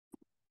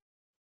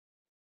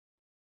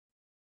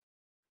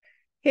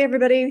Hey,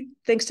 everybody.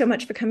 Thanks so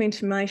much for coming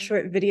to my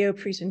short video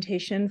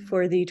presentation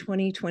for the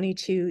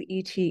 2022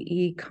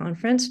 ETE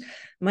conference.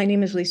 My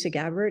name is Lisa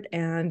Gabbert,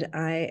 and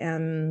I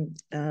am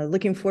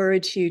looking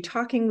forward to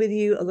talking with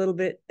you a little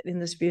bit in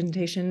this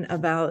presentation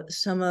about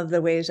some of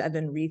the ways I've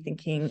been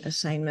rethinking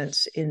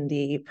assignments in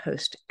the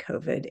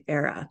post-COVID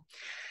era.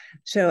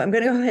 So I'm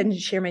going to go ahead and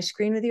share my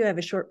screen with you. I have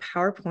a short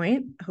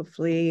PowerPoint.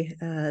 Hopefully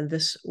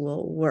this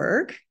will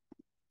work.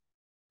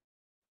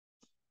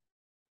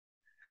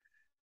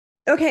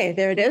 Okay,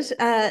 there it is.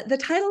 The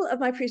title of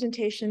my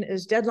presentation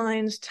is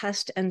Deadlines,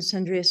 Test, and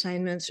Sundry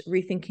Assignments,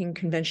 Rethinking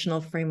Conventional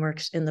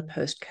Frameworks in the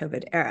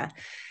Post-COVID Era.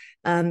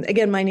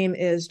 Again, my name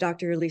is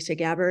Dr. Lisa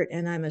Gabbert,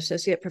 and I'm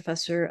Associate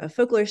Professor of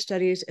Folklore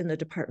Studies in the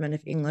Department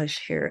of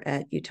English here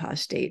at Utah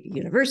State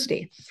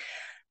University.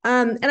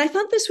 And I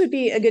thought this would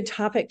be a good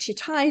topic to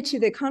tie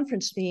to the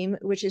conference theme,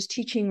 which is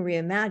Teaching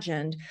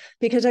Reimagined,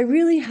 because I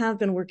really have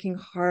been working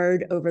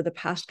hard over the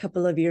past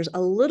couple of years,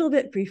 a little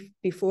bit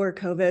before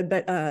COVID,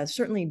 but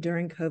certainly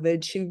during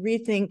COVID, to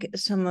rethink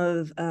some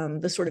of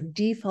the sort of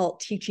default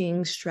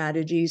teaching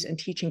strategies and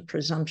teaching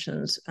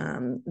presumptions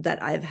that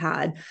I've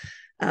had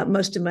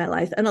most of my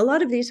life. And a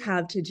lot of these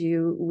have to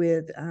do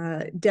with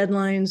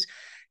deadlines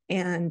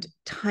and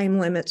time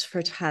limits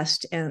for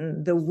test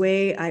and the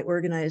way I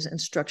organize and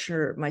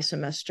structure my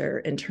semester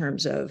in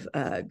terms of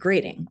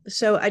grading.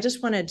 So I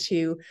just wanted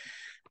to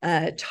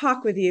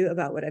talk with you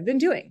about what I've been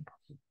doing.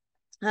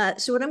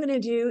 So what I'm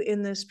going to do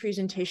in this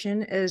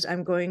presentation is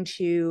I'm going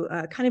to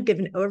kind of give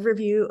an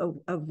overview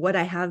of what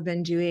I have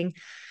been doing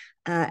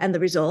and the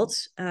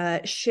results,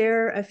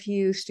 share a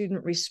few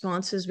student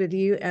responses with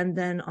you, and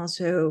then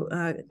also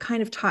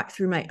kind of talk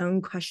through my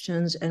own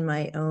questions and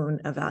my own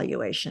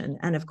evaluation.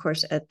 And of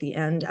course, at the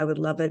end, I would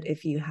love it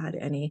if you had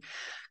any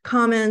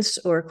comments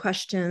or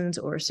questions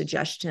or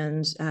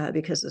suggestions,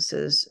 because this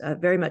is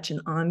very much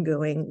an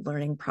ongoing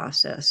learning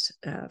process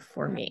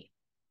for me.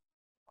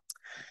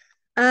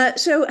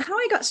 So how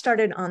I got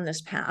started on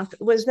this path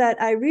was that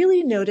I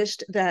really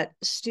noticed that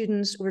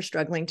students were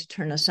struggling to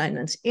turn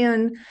assignments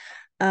in.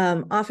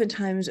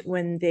 Oftentimes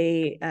when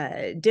they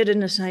did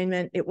an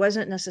assignment, it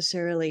wasn't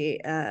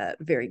necessarily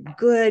very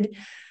good,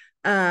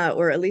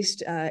 or at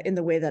least in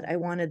the way that I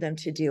wanted them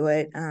to do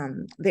it.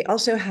 They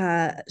also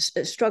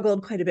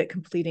struggled quite a bit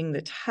completing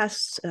the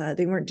tests.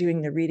 They weren't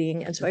doing the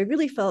reading. And so I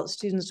really felt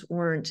students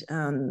weren't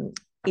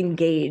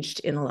engaged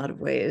in a lot of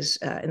ways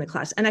in the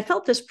class. And I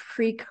felt this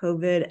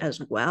pre-COVID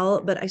as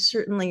well, but I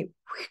certainly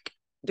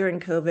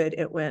during COVID,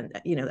 it went,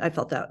 I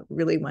felt that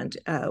really went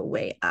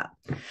way up.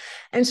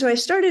 And so I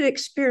started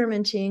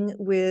experimenting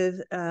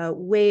with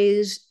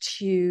ways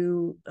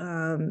to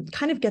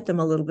kind of get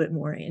them a little bit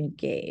more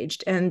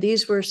engaged. And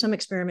these were some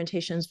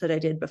experimentations that I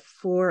did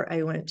before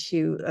I went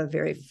to a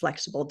very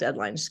flexible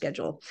deadline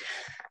schedule.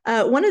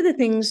 One of the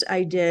things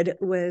I did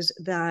was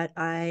that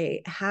I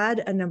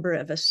had a number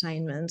of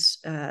assignments,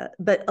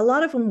 but a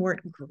lot of them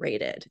weren't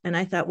graded. And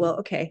I thought, well,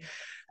 okay,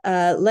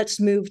 let's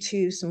move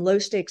to some low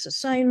stakes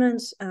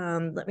assignments.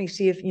 Let me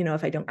see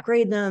if I don't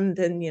grade them,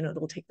 then,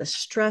 they'll take the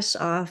stress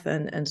off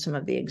and some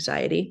of the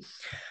anxiety.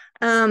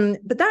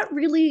 But that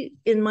really,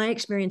 in my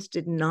experience,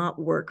 did not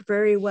work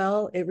very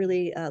well. It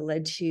really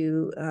led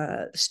to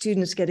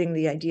students getting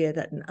the idea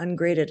that an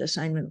ungraded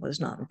assignment was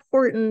not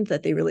important,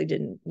 that they really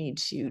didn't need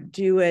to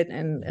do it,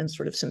 and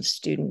sort of some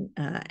student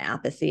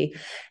apathy.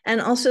 And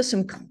also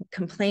some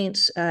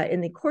complaints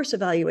in the course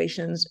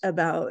evaluations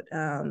about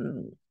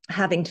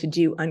having to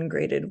do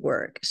ungraded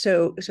work.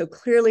 So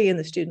clearly in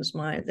the student's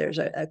mind, there's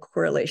a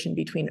correlation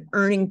between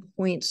earning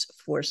points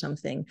for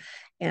something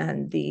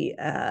and the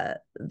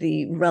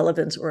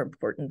relevance or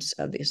importance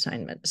of the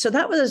assignment. So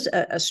that was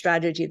a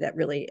strategy that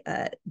really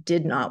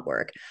did not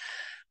work.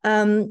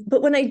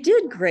 But when I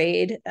did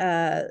grade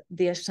the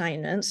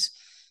assignments,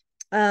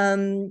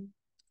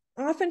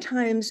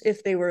 oftentimes,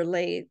 if they were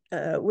late,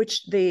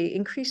 which they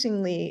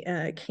increasingly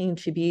came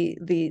to be,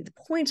 the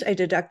points I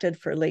deducted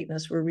for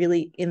lateness were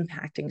really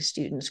impacting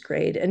students'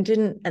 grade, and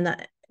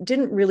that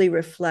didn't really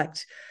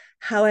reflect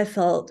how I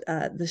felt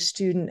the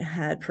student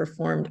had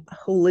performed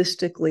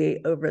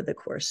holistically over the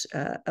course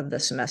of the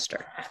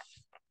semester.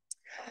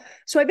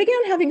 So I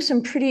began having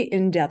some pretty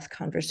in-depth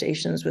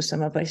conversations with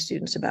some of my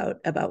students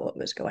about what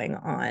was going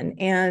on.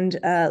 And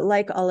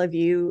like all of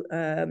you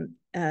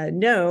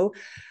know,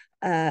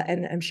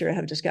 and I'm sure I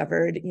have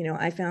discovered,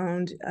 I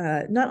found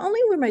not only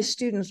were my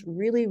students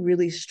really,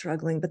 really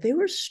struggling, but they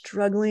were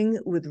struggling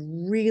with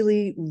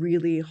really,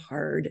 really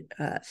hard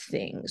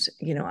things.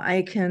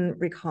 I can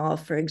recall,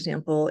 for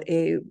example,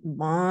 a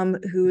mom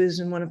who is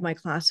in one of my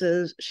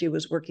classes. She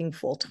was working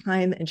full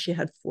time and she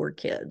had 4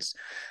 kids,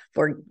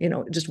 for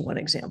just one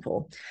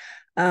example.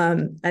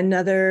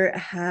 Another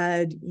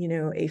had,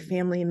 a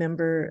family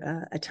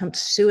member attempt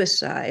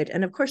suicide.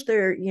 And of course,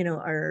 there,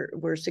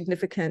 were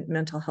significant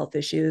mental health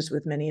issues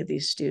with many of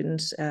these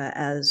students,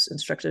 as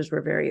instructors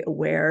were very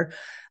aware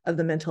of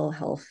the mental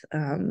health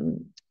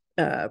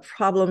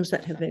problems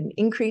that have been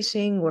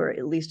increasing, or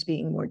at least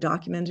being more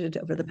documented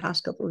over the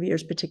past couple of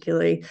years,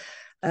 particularly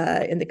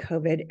in the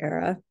COVID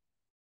era.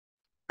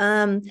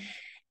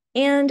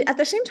 And at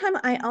the same time,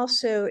 I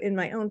also, in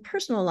my own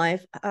personal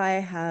life, I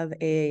have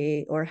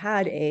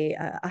had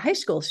a high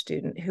school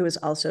student who is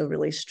also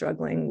really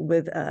struggling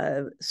with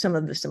some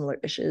of the similar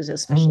issues,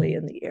 especially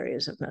in the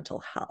areas of mental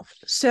health.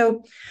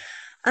 So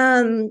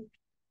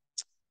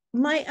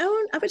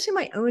I would say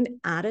my own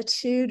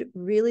attitude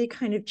really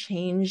kind of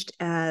changed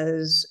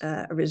as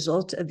a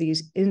result of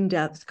these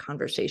in-depth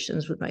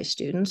conversations with my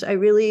students. I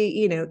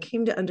really,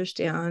 came to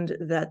understand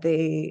that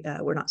they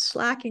were not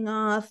slacking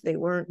off, they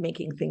weren't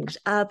making things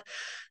up,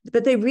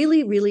 but they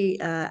really, really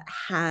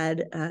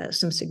had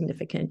some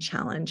significant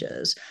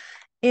challenges.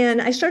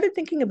 And I started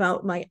thinking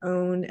about my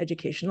own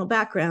educational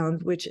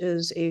background, which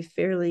is a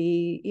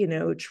fairly,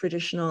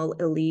 traditional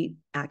elite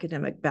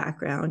academic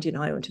background.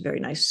 I went to very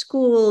nice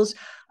schools.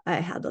 I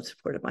had the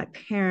support of my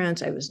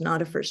parents. I was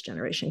not a first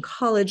generation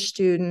college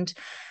student.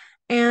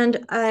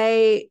 And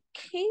I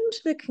came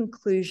to the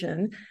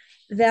conclusion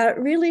that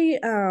really,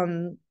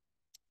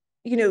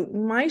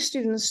 my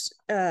students,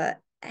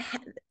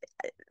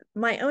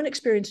 my own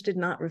experience did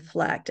not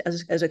reflect,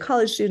 as a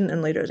college student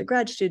and later as a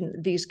grad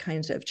student, these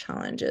kinds of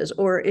challenges.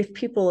 Or if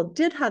people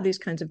did have these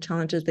kinds of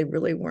challenges, they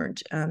really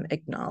weren't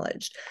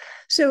acknowledged.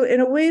 So in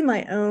a way,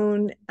 my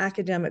own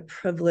academic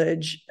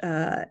privilege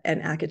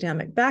and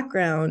academic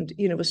background,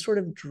 was sort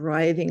of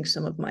driving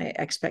some of my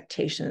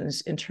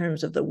expectations in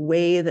terms of the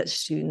way that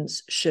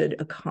students should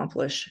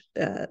accomplish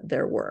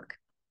their work.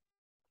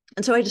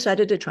 And so I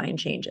decided to try and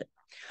change it.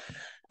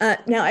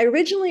 Now, I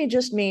originally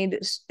just made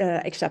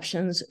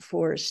exceptions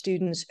for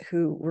students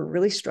who were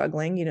really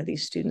struggling,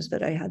 these students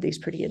that I had these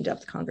pretty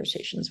in-depth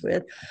conversations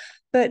with.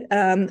 But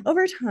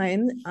over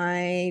time,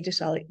 I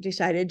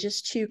decided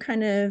just to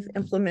kind of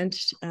implement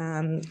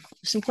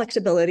some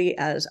flexibility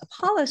as a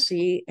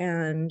policy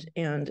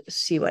and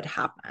see what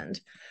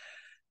happened.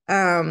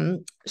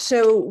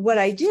 So what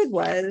I did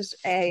was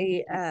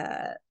I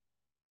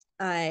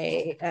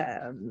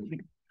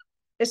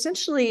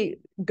essentially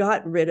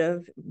got rid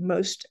of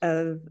most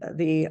of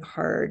the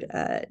hard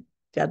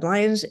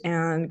deadlines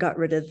and got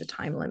rid of the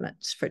time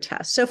limits for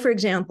tests. So for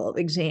example,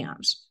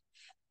 exams,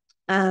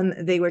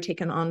 they were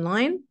taken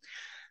online,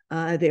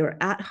 they were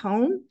at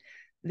home,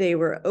 they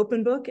were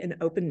open book and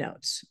open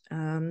notes.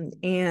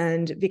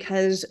 And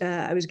because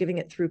I was giving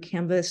it through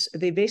Canvas,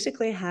 they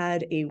basically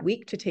had a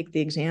week to take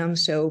the exam.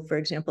 So for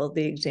example,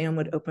 the exam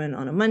would open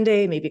on a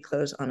Monday, maybe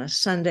close on a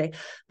Sunday,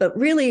 but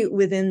really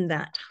within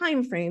that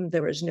time frame,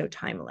 there was no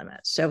time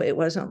limit. So it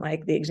wasn't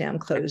like the exam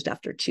closed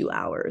after 2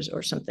 hours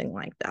or something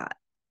like that.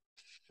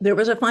 There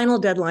was a final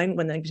deadline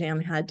when the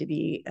exam had to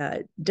be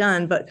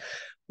done, but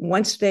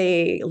once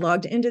they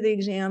logged into the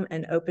exam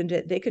and opened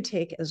it, they could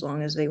take as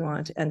long as they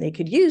want, and they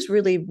could use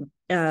really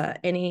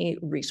any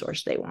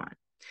resource they want.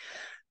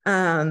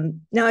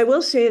 Now, I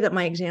will say that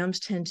my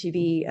exams tend to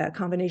be a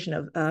combination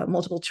of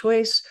multiple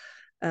choice,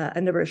 a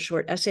number of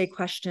short essay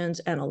questions,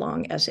 and a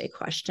long essay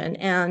question.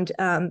 And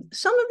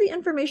some of the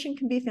information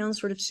can be found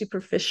sort of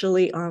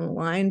superficially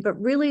online,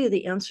 but really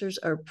the answers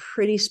are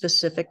pretty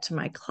specific to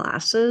my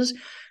classes.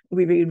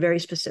 We read very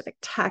specific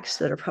texts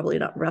that are probably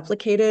not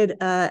replicated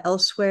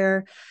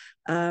elsewhere.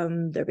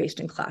 They're based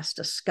in class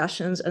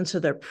discussions, and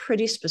so they're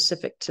pretty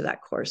specific to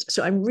that course.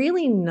 So I'm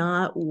really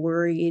not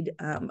worried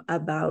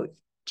about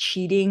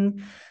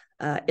cheating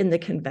in the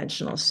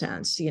conventional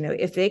sense.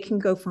 If they can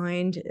go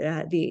find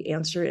the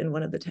answer in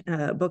one of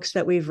the books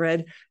that we've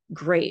read,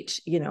 great.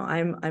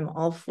 I'm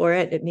all for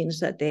it. It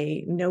means that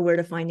they know where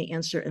to find the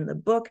answer in the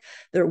book.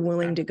 They're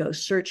willing to go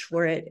search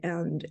for it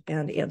and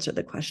answer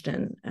the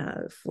question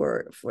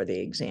for the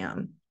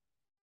exam.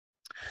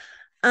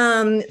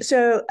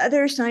 So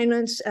other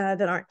assignments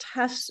that aren't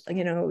tests,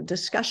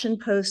 discussion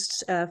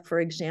posts, for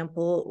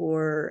example,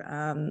 or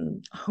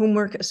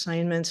homework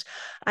assignments,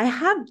 I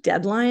have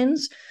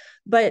deadlines.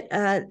 But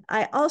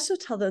I also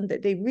tell them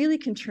that they really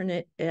can turn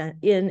it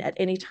in at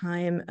any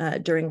time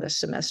during the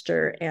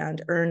semester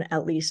and earn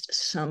at least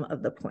some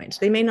of the points.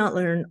 They may not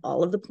learn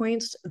all of the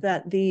points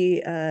that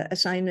the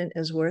assignment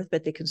is worth,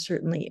 but they can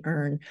certainly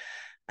earn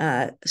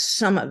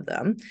some of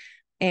them.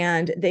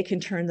 And they can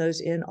turn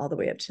those in all the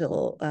way up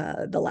till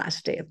the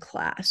last day of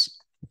class.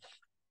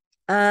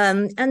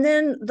 And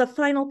then the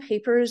final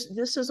papers,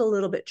 this is a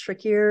little bit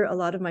trickier. A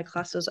lot of my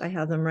classes, I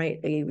have them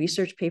write a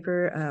research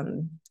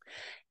paper.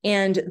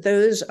 And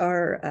those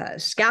are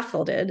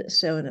scaffolded.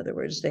 So in other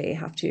words, they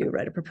have to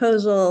write a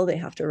proposal, they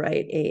have to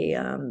write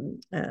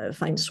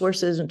find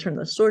sources and turn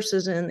those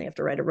sources in, they have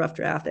to write a rough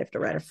draft, they have to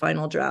write a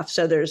final draft.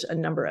 So there's a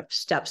number of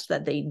steps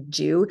that they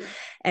do.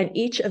 And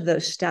each of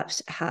those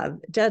steps have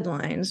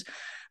deadlines.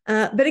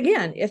 But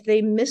again, if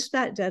they miss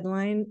that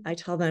deadline, I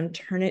tell them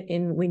turn it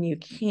in when you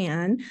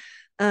can.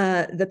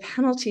 The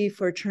penalty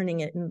for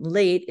turning it in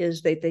late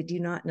is that they do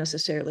not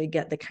necessarily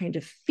get the kind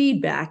of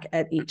feedback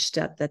at each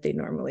step that they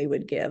normally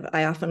would give.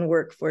 I often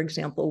work, for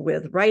example,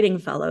 with writing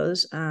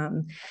fellows,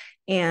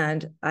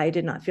 and I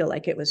did not feel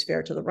like it was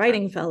fair to the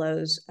writing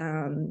fellows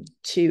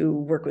to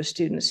work with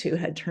students who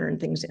had turned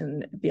things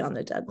in beyond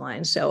the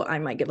deadline. So I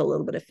might give a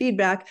little bit of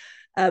feedback,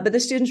 but the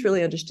students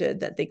really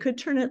understood that they could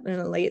turn it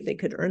in late, they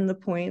could earn the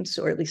points,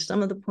 or at least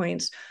some of the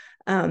points,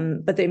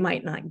 but they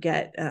might not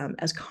get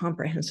as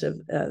comprehensive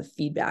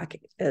feedback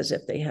as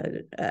if they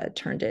had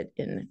turned it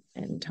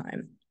in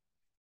time.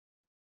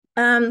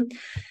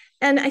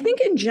 And I think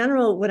in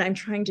general, what I'm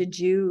trying to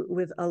do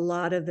with a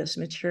lot of this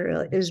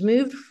material is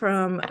move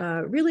from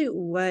really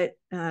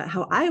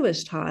how I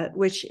was taught,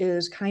 which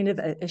is kind of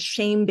a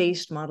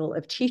shame-based model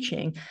of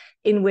teaching,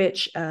 in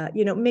which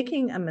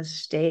making a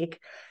mistake,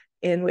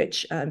 in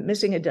which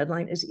missing a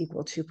deadline is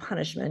equal to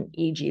punishment,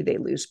 e.g. they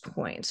lose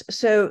points.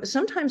 So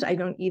sometimes I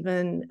don't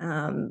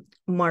even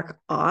mark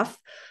off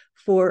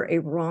for a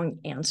wrong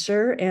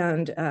answer.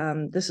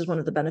 And this is one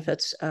of the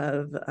benefits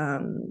of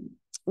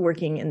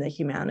working in the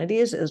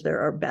humanities, is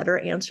there are better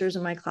answers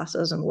in my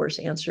classes and worse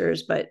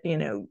answers, but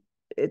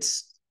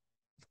it's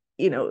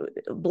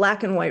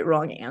black and white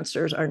wrong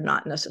answers are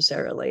not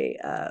necessarily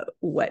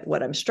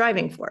what I'm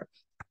striving for.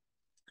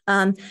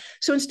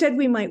 So instead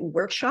we might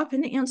workshop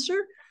an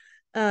answer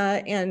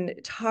and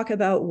talk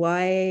about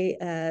why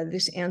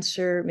this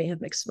answer may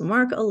have mixed the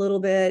mark a little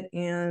bit,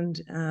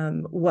 and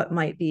what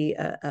might be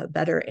a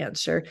better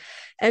answer.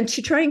 And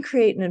to try and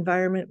create an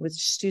environment which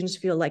students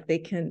feel like they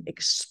can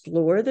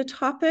explore the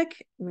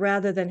topic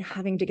rather than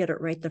having to get it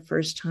right the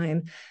first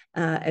time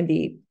and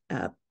be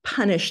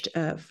punished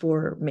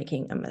for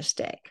making a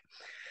mistake.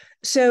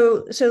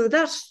 So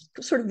that's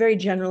sort of very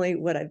generally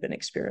what I've been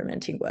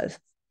experimenting with.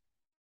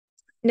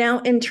 Now,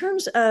 in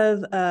terms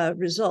of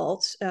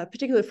results,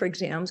 particularly for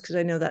exams, because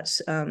I know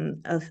that's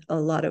a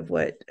lot of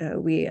what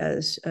we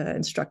as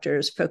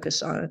instructors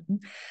focus on,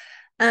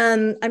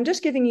 I'm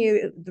just giving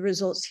you the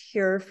results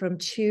here from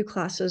 2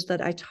 classes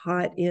that I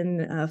taught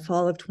in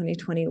fall of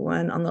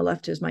 2021. On the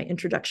left is my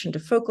Introduction to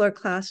Folklore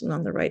class, and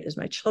on the right is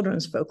my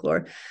Children's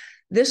Folklore.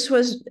 This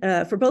was,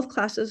 for both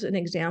classes, an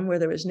exam where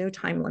there was no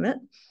time limit.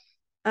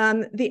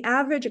 The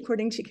average,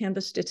 according to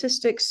Canvas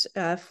statistics,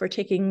 for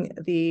taking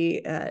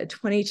the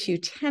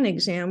 2210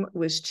 exam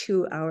was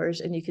 2 hours,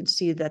 and you can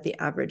see that the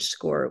average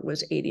score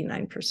was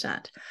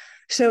 89%.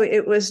 So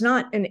it was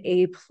not an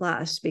A+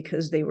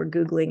 because they were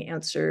Googling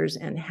answers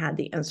and had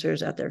the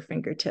answers at their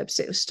fingertips.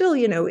 It was still,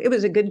 it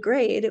was a good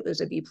grade. It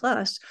was a B+,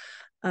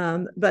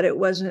 but it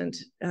wasn't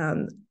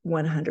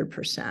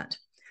 100%.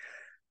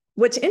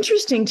 What's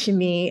interesting to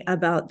me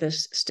about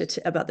these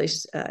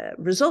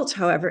results,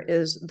 however,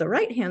 is the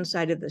right-hand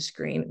side of the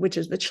screen, which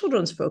is the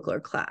Children's Folklore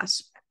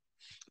class.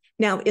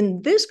 Now,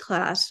 in this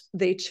class,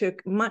 they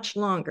took much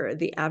longer.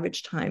 The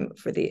average time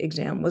for the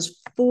exam was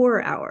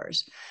 4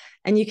 hours.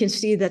 And you can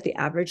see that the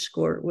average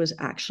score was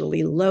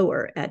actually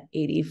lower at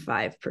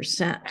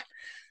 85%.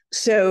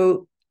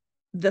 So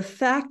the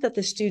fact that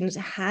the students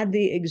had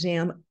the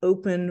exam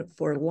open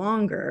for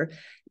longer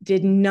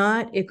did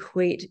not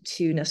equate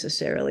to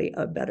necessarily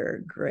a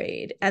better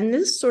grade. And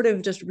this sort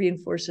of just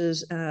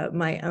reinforces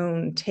my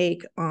own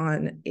take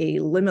on a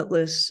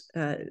limitless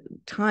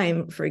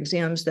time for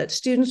exams, that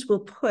students will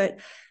put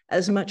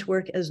as much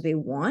work as they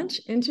want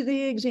into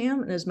the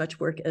exam and as much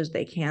work as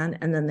they can,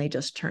 and then they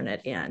just turn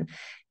it in.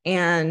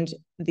 And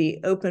the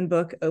open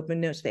book, open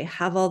notes, they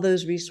have all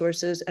those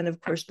resources. And of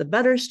course, the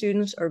better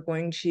students are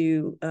going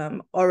to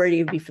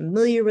already be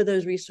familiar with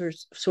those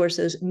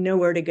sources, know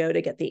where to go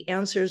to get the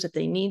answers if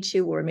they need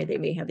to, or they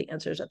may have the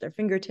answers at their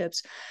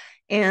fingertips.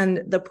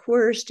 And the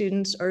poorer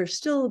students are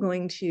still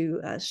going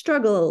to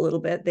struggle a little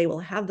bit. They will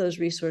have those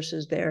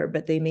resources there,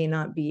 but they may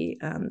not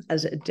be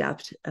as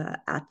adept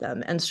at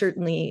them. And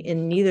certainly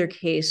in neither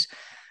case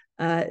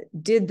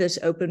did this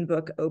open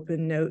book,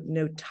 open note,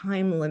 no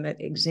time limit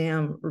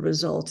exam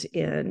result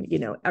in,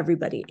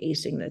 everybody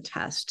acing the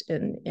test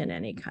in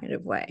any kind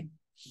of way.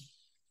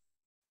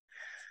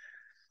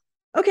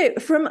 Okay,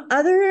 from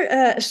other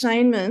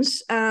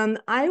assignments,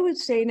 I would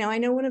say, now I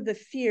know one of the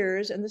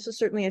fears, and this is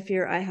certainly a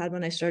fear I had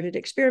when I started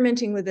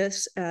experimenting with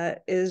this,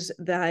 is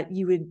that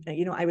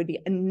I would be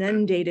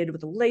inundated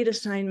with late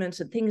assignments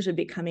and things would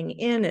be coming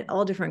in at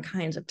all different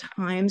kinds of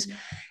times.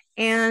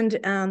 And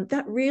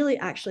that really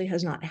actually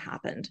has not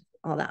happened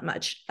all that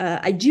much.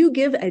 I do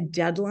give a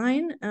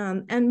deadline,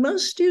 and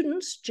most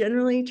students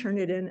generally turn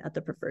it in at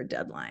the preferred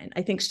deadline.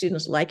 I think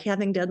students like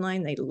having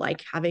deadline. They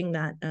like having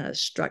that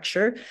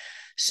structure.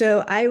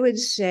 So I would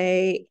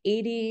say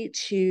 80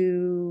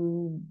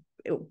 to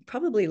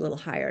probably a little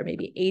higher,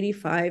 maybe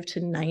 85 to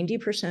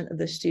 90% of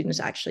the students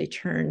actually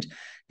turned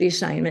the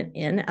assignment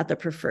in at the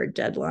preferred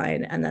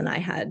deadline. And then I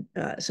had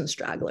some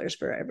stragglers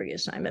for every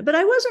assignment, but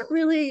I wasn't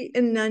really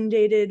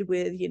inundated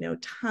with,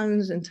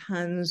 tons and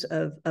tons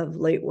of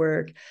late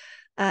work.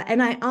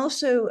 And I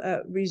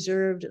also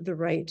reserved the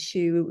right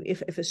to,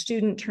 if a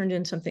student turned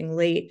in something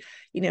late,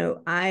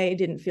 I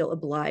didn't feel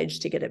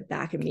obliged to get it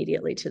back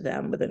immediately to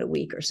them within a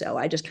week or so.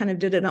 I just kind of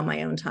did it on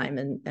my own time,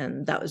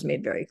 and that was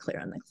made very clear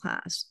in the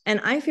class. And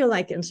I feel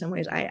like in some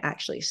ways I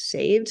actually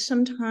saved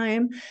some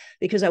time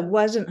because I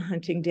wasn't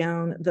hunting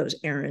down those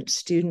errant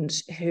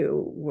students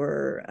who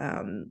were,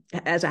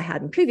 as I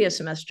had in previous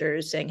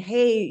semesters, saying,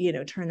 hey,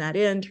 turn that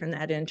in, turn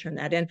that in, turn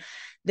that in.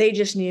 They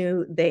just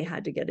knew they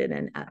had to get it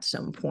in at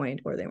some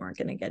point or they weren't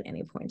going to get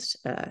any points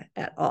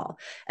at all.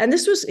 And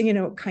this was,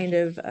 kind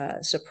of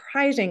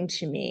surprising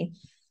to me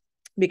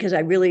because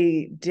I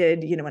really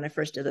did, when I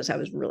first did this, I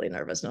was really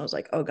nervous and I was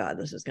like, oh God,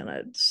 this is going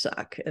to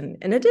suck. And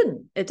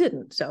it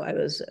didn't. So I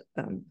was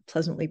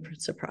pleasantly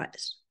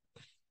surprised.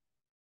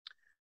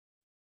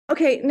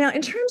 Okay, now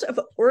in terms of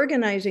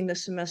organizing the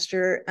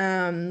semester,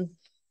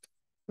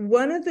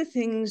 one of the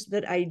things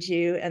that I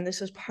do, and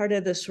this is part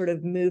of the sort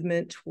of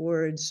movement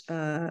towards,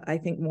 I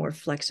think, more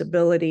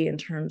flexibility in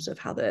terms of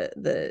how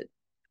the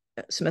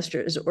semester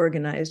is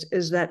organized,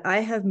 is that I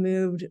have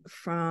moved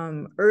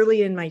from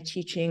early in my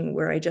teaching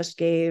where I just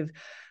gave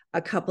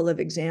a couple of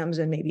exams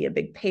and maybe a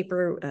big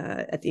paper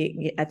at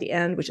the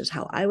end, which is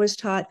how I was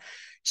taught,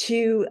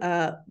 to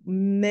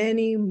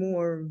many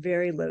more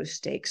very low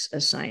stakes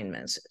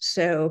assignments.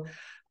 So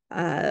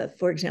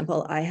for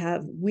example, I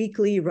have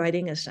weekly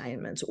writing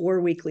assignments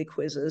or weekly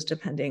quizzes,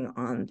 depending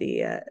on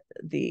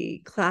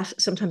the class.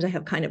 Sometimes I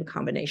have kind of a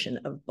combination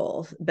of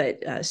both, but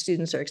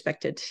students are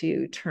expected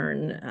to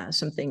turn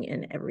something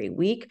in every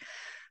week.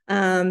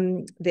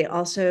 They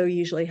also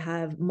usually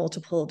have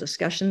multiple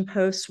discussion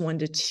posts, 1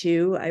 to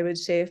 2, I would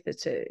say, if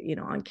it's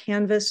on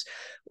Canvas,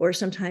 or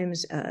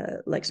sometimes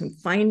like some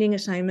finding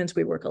assignments.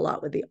 We work a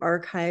lot with the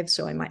archives,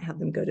 so I might have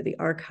them go to the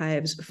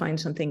archives, find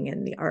something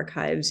in the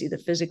archives, either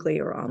physically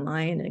or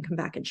online, and come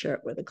back and share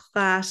it with the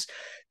class.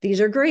 These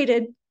are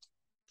graded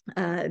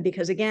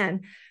because,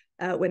 again,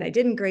 when I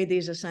didn't grade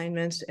these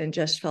assignments and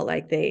just felt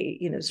like they,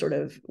 sort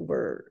of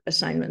were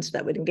assignments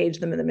that would engage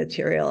them in the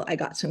material, I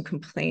got some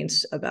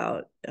complaints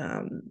about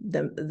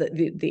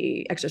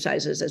the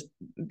exercises as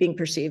being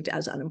perceived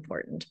as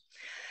unimportant.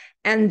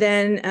 And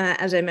then,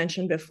 as I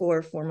mentioned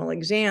before, formal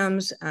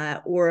exams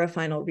or a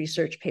final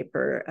research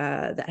paper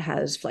that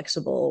has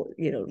flexible,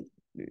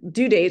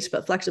 due dates,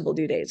 but flexible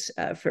due dates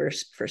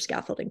for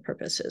scaffolding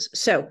purposes.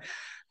 So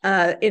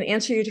in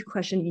answer to your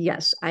question,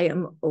 yes, I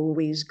am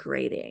always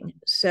grading.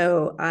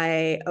 So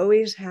I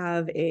always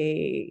have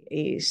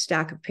a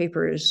stack of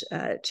papers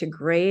to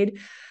grade.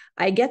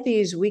 I get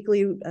these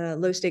weekly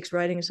low stakes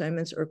writing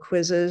assignments or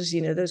quizzes.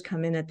 Those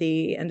come in at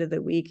the end of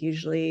the week,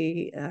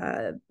 usually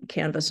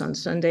Canvas on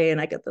Sunday, and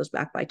I get those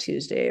back by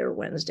Tuesday or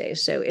Wednesday.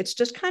 So it's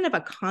just kind of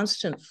a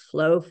constant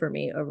flow for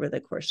me over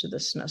the course of the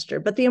semester.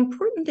 But the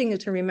important thing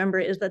to remember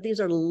is that these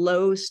are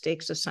low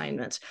stakes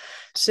assignments.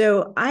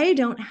 So I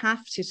don't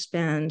have to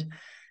spend,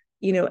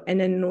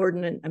 an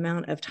inordinate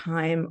amount of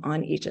time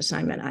on each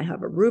assignment. I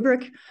have a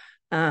rubric.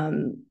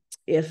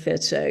 If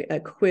it's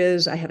a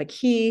quiz, I have a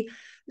key.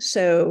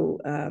 So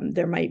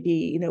there might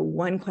be,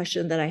 one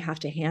question that I have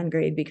to hand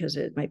grade because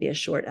it might be a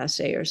short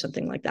essay or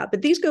something like that.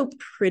 But these go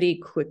pretty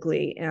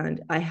quickly, and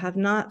I have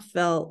not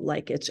felt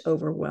like it's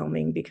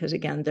overwhelming because,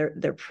 again,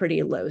 they're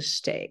pretty low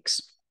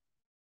stakes.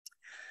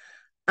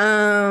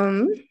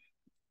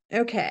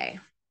 Okay,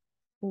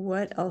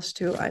 what else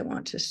do I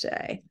want to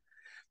say?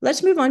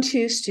 Let's move on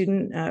to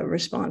student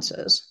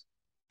responses.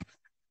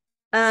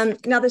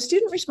 Now, the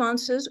student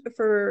responses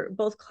for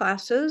both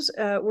classes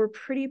were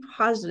pretty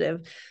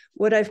positive.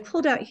 What I've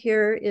pulled out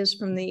here is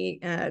from the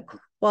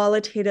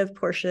qualitative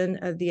portion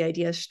of the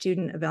IDEA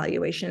student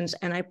evaluations,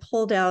 and I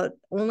pulled out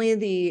only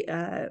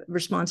the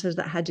responses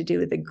that had to do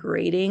with the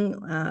grading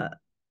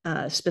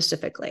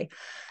specifically.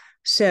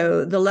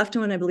 So the left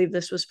one, I believe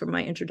this was from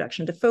my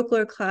introduction to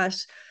folklore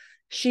class.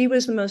 She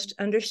was the most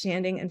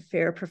understanding and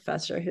fair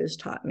professor who's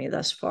taught me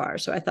thus far.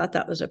 So I thought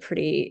that was a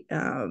pretty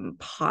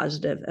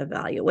positive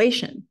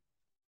evaluation.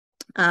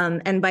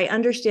 And by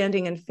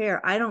understanding and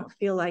fair, I don't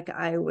feel like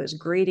I was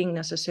grading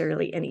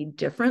necessarily any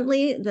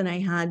differently than I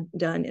had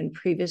done in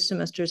previous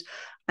semesters.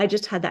 I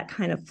just had that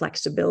kind of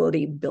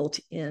flexibility built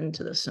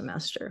into the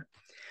semester.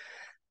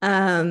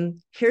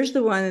 Here's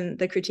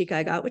the critique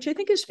I got, which I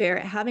think is fair.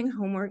 Having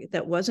homework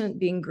that wasn't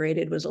being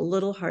graded was a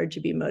little hard to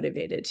be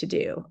motivated to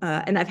do.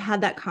 And I've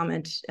had that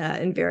comment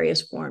in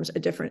various forms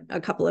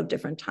a couple of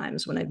different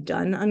times when I've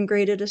done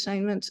ungraded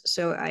assignments.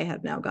 So I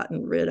have now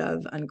gotten rid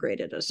of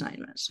ungraded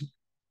assignments.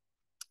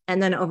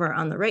 And then over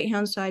on the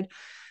right-hand side,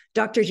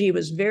 Dr. G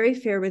was very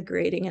fair with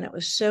grading, and it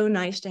was so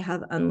nice to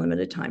have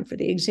unlimited time for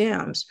the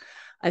exams.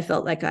 I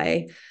felt like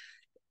I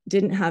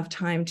didn't have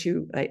time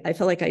to, I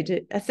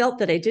felt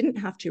that I didn't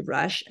have to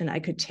rush, and I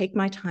could take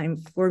my time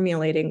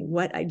formulating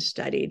what I'd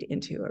studied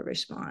into a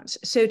response.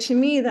 So to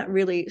me, that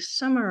really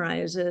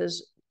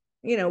summarizes,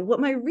 what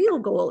my real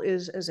goal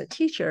is as a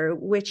teacher,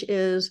 which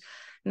is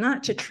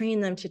not to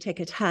train them to take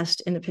a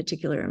test in a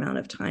particular amount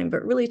of time,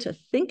 but really to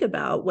think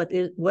about what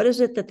is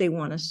it that they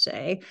want to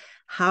say,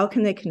 how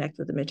can they connect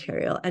with the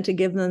material, and to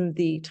give them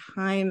the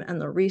time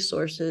and the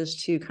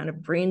resources to kind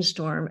of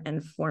brainstorm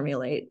and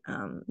formulate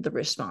the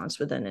response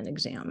within an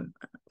exam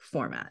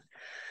format.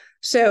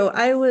 So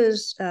I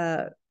was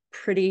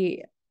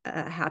pretty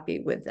happy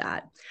with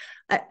that.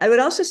 I would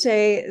also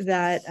say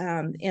that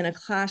in a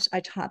class I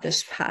taught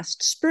this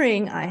past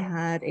spring, I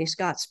had a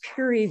Scott's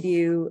peer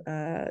review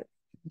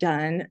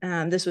done.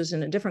 This was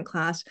in a different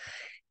class.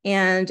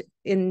 And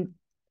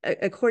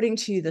according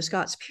to the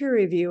Scott's peer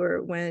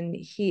reviewer, when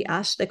he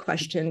asked the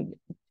question,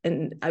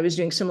 and I was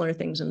doing similar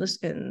things in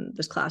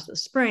this class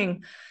this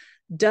spring,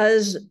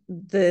 does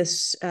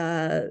this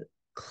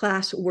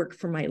class work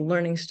for my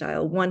learning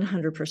style,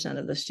 100%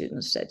 of the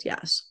students said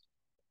yes.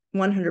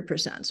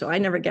 100%. So I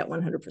never get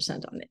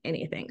 100% on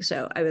anything.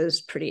 So I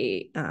was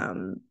pretty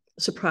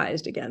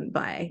surprised again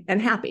by,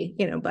 and happy,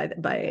 by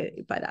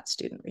that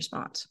student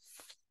response.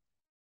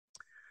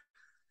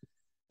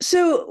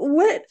 So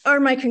what are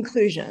my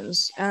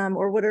conclusions,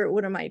 or what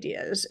are my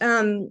ideas?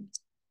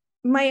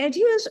 My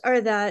ideas are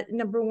that,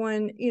 number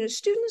one,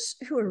 students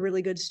who are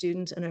really good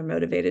students and are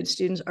motivated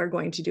students are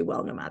going to do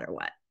well no matter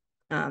what.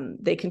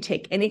 They can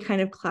take any kind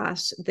of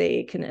class,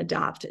 they can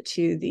adapt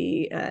to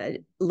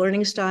the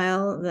learning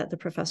style that the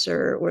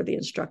professor or the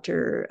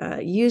instructor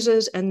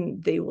uses,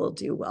 and they will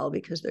do well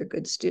because they're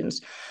good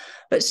students.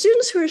 But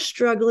students who are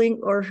struggling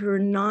or who are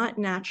not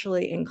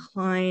naturally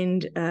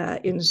inclined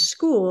in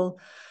school,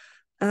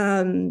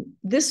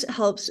 this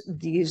helps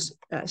these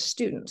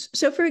students.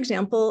 So for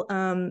example,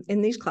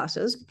 in these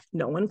classes,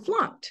 no one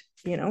flunked,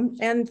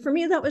 and for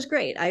me, that was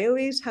great. I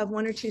always have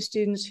one or two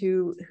students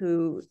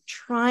who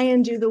try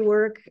and do the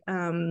work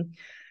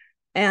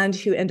and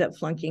who end up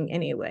flunking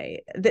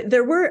anyway.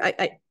 There were,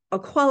 I'll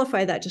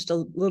qualify that just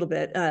a little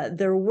bit.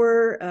 There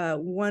were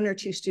one or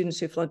two students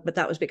who flunked, but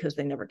that was because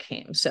they never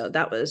came. So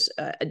that was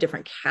a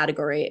different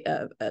category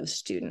of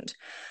student.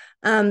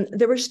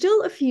 There were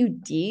still a few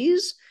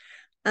Ds,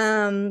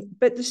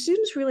 but the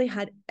students really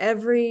had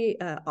every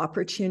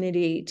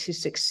opportunity to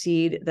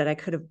succeed that I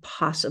could have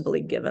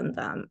possibly given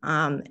them.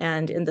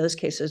 And in those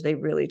cases, they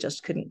really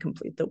just couldn't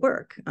complete the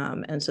work.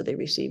 And so they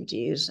received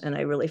Ds, and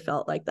I really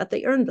felt like that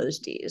they earned those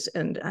Ds,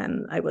 and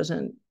I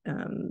wasn't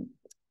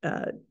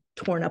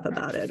torn up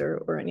about it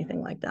or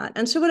anything like that.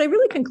 And so what I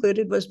really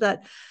concluded was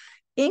that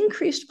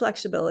increased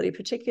flexibility,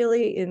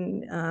 particularly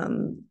in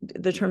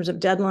the terms of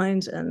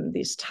deadlines and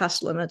these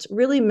test limits,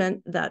 really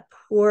meant that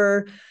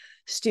poor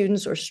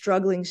students or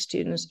struggling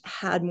students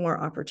had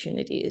more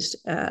opportunities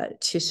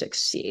to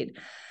succeed.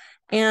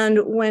 And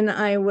when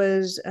I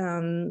was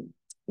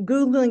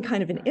Googling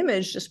kind of an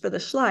image just for the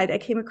slide, I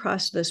came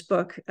across this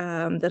book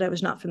that I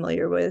was not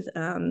familiar with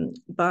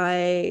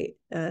by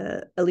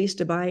Elise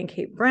Debye and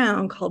Kate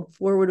Brown, called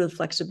Forward with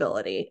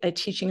Flexibility, a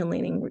teaching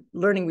and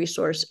learning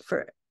resource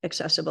for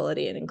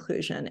accessibility and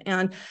inclusion.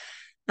 And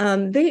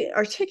they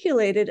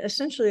articulated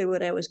essentially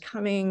what I've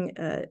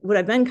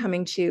been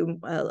coming to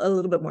a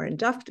little bit more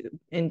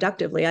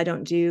inductively. I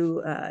don't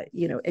do,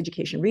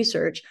 education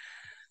research,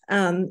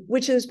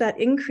 which is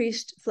that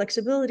increased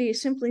flexibility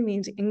simply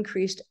means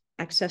increased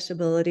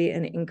accessibility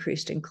and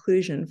increased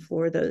inclusion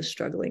for those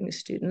struggling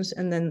students,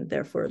 and then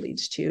therefore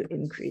leads to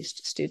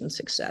increased student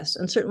success.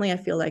 And certainly I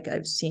feel like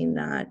I've seen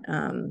that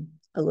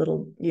a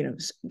little,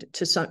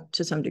 to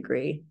some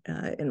degree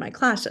in my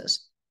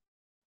classes.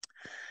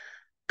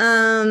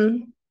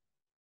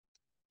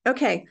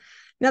 Okay,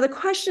 now the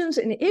questions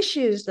and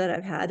issues that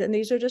I've had, and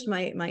these are just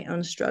my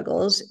own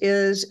struggles,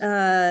 is,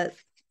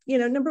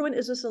 number one,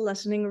 is this a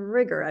lessening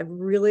rigor? I've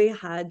really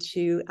had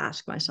to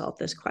ask myself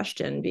this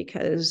question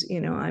because,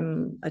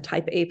 I'm a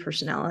type A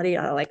personality.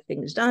 I like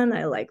things done.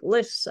 I like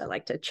lists. I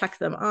like to check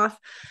them off.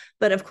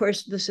 But of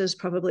course, this is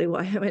probably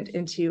why I went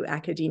into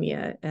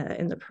academia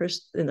in the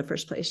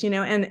first place,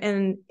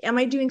 and am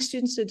I doing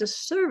students a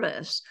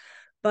disservice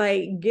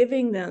by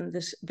giving them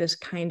this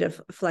kind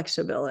of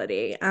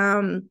flexibility?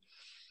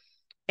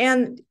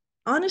 And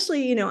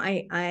honestly,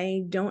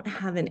 I don't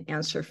have an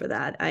answer for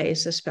that. I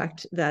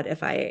suspect that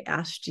if I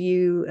asked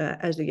you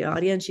as the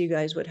audience, you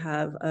guys would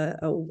have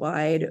a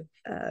wide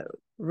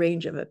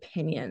range of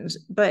opinions.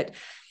 But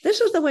this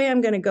is the way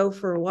I'm going to go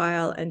for a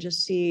while and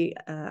just see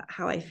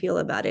how I feel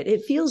about it.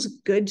 It feels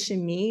good to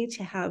me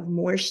to have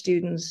more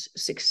students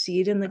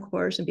succeed in the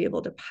course and be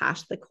able to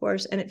pass the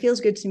course. And it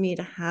feels good to me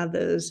to have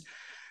those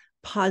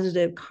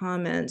positive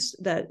comments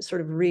that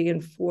sort of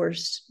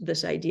reinforce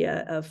this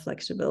idea of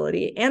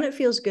flexibility. And it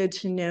feels good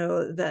to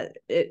know that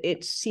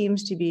it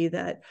seems to be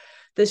that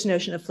this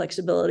notion of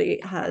flexibility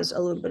has a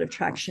little bit of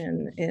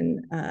traction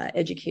in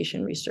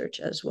education research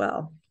as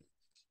well.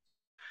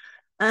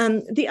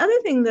 The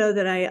other thing, though,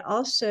 that I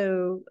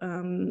also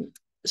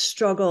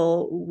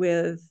struggle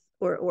with,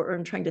 or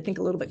I'm trying to think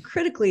a little bit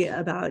critically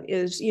about,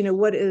 is,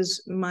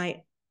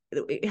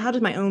 how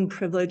does my own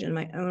privilege and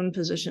my own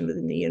position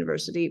within the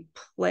university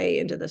play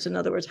into this? In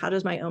other words, how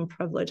does my own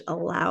privilege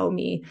allow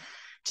me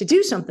to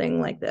do something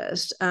like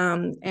this?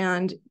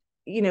 And,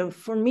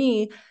 for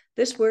me,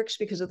 this works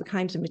because of the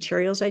kinds of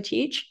materials I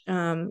teach. I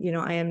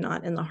am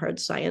not in the hard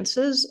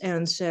sciences.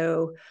 And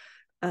so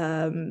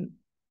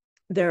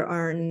there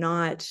are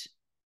not,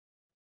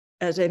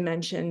 as I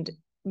mentioned,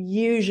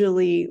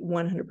 usually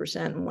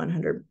 100%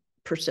 and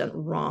 100%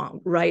 wrong,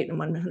 right, and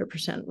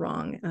 100%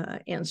 wrong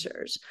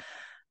answers.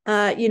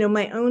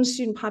 My own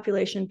student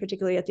population,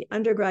 particularly at the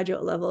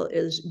undergraduate level,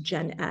 is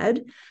Gen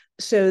Ed.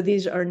 So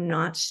these are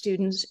not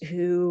students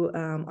who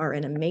are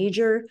in a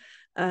major.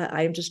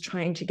 I'm just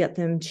trying to get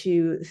them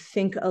to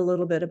think a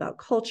little bit about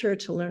culture,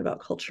 to learn about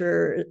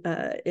culture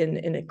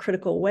in a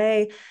critical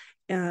way.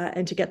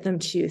 and to get them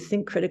to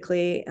think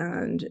critically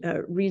and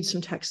read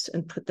some texts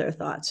and put their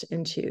thoughts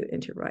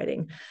into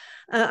writing.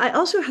 I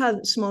also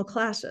have small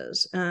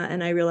classes,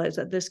 and I realize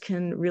that this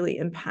can really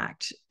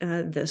impact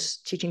this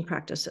teaching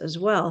practice as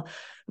well.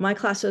 My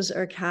classes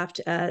are capped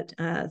at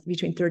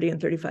between 30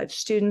 and 35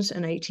 students,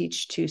 and I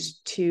teach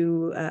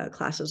two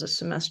classes a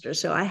semester.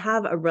 So I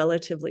have a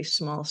relatively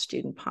small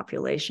student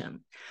population.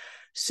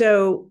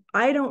 So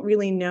I don't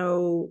really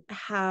know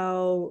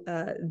how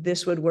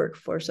this would work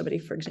for somebody,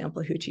 for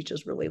example, who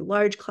teaches really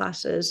large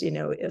classes.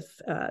 If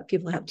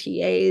people have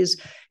TAs,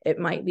 it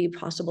might be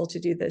possible to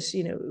do this,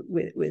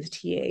 with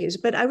TAs.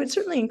 But I would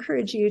certainly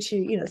encourage you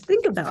to,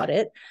 think about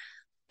it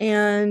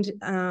and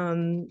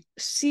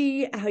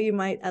see how you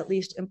might at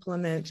least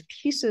implement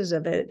pieces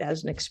of it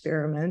as an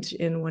experiment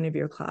in one of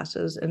your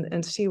classes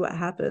and see what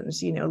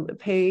happens.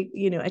 Pay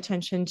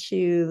attention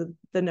to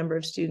the number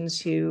of students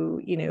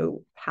who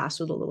pass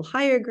with a little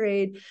higher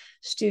grade,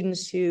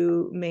 students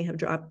who may have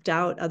dropped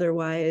out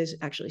otherwise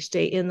actually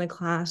stay in the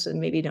class and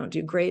maybe don't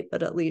do great,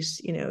 but at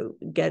least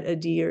get a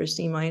D or a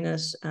C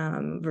minus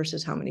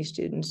versus how many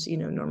students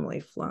normally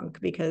flunk,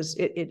 because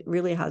it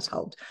really has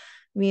helped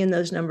me in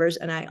those numbers.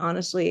 And I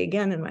honestly,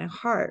 again, in my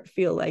heart,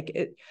 feel like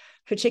it,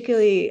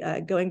 particularly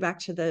going back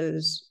to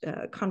those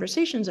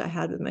conversations I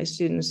had with my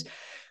students,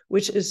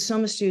 which is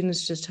some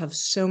students just have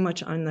so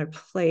much on their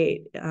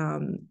plate.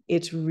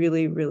 It's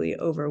really, really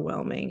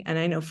overwhelming. And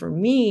I know for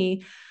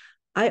me,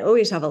 I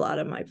always have a lot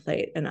on my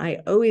plate, and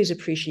I always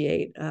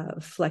appreciate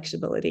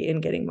flexibility in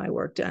getting my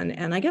work done.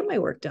 And I get my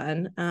work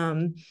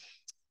done.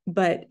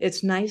 But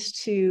it's nice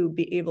to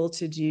be able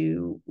to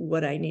do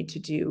what I need to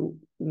do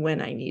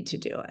when I need to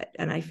do it.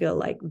 And I feel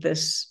like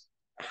this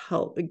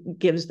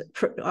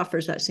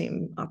offers that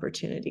same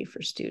opportunity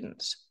for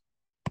students.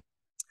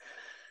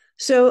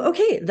 So,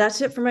 okay,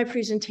 that's it for my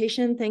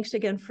presentation. Thanks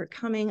again for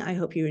coming. I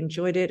hope you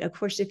enjoyed it. Of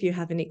course, if you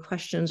have any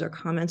questions or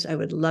comments, I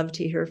would love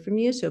to hear from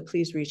you. So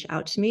please reach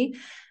out to me.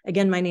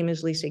 Again, my name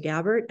is Lisa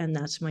Gabbert, and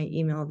that's my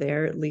email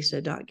there,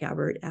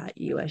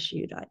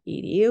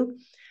 lisa.gabbert@usu.edu.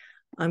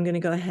 I'm going to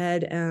go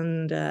ahead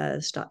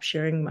and stop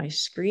sharing my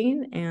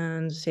screen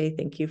and say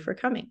thank you for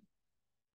coming.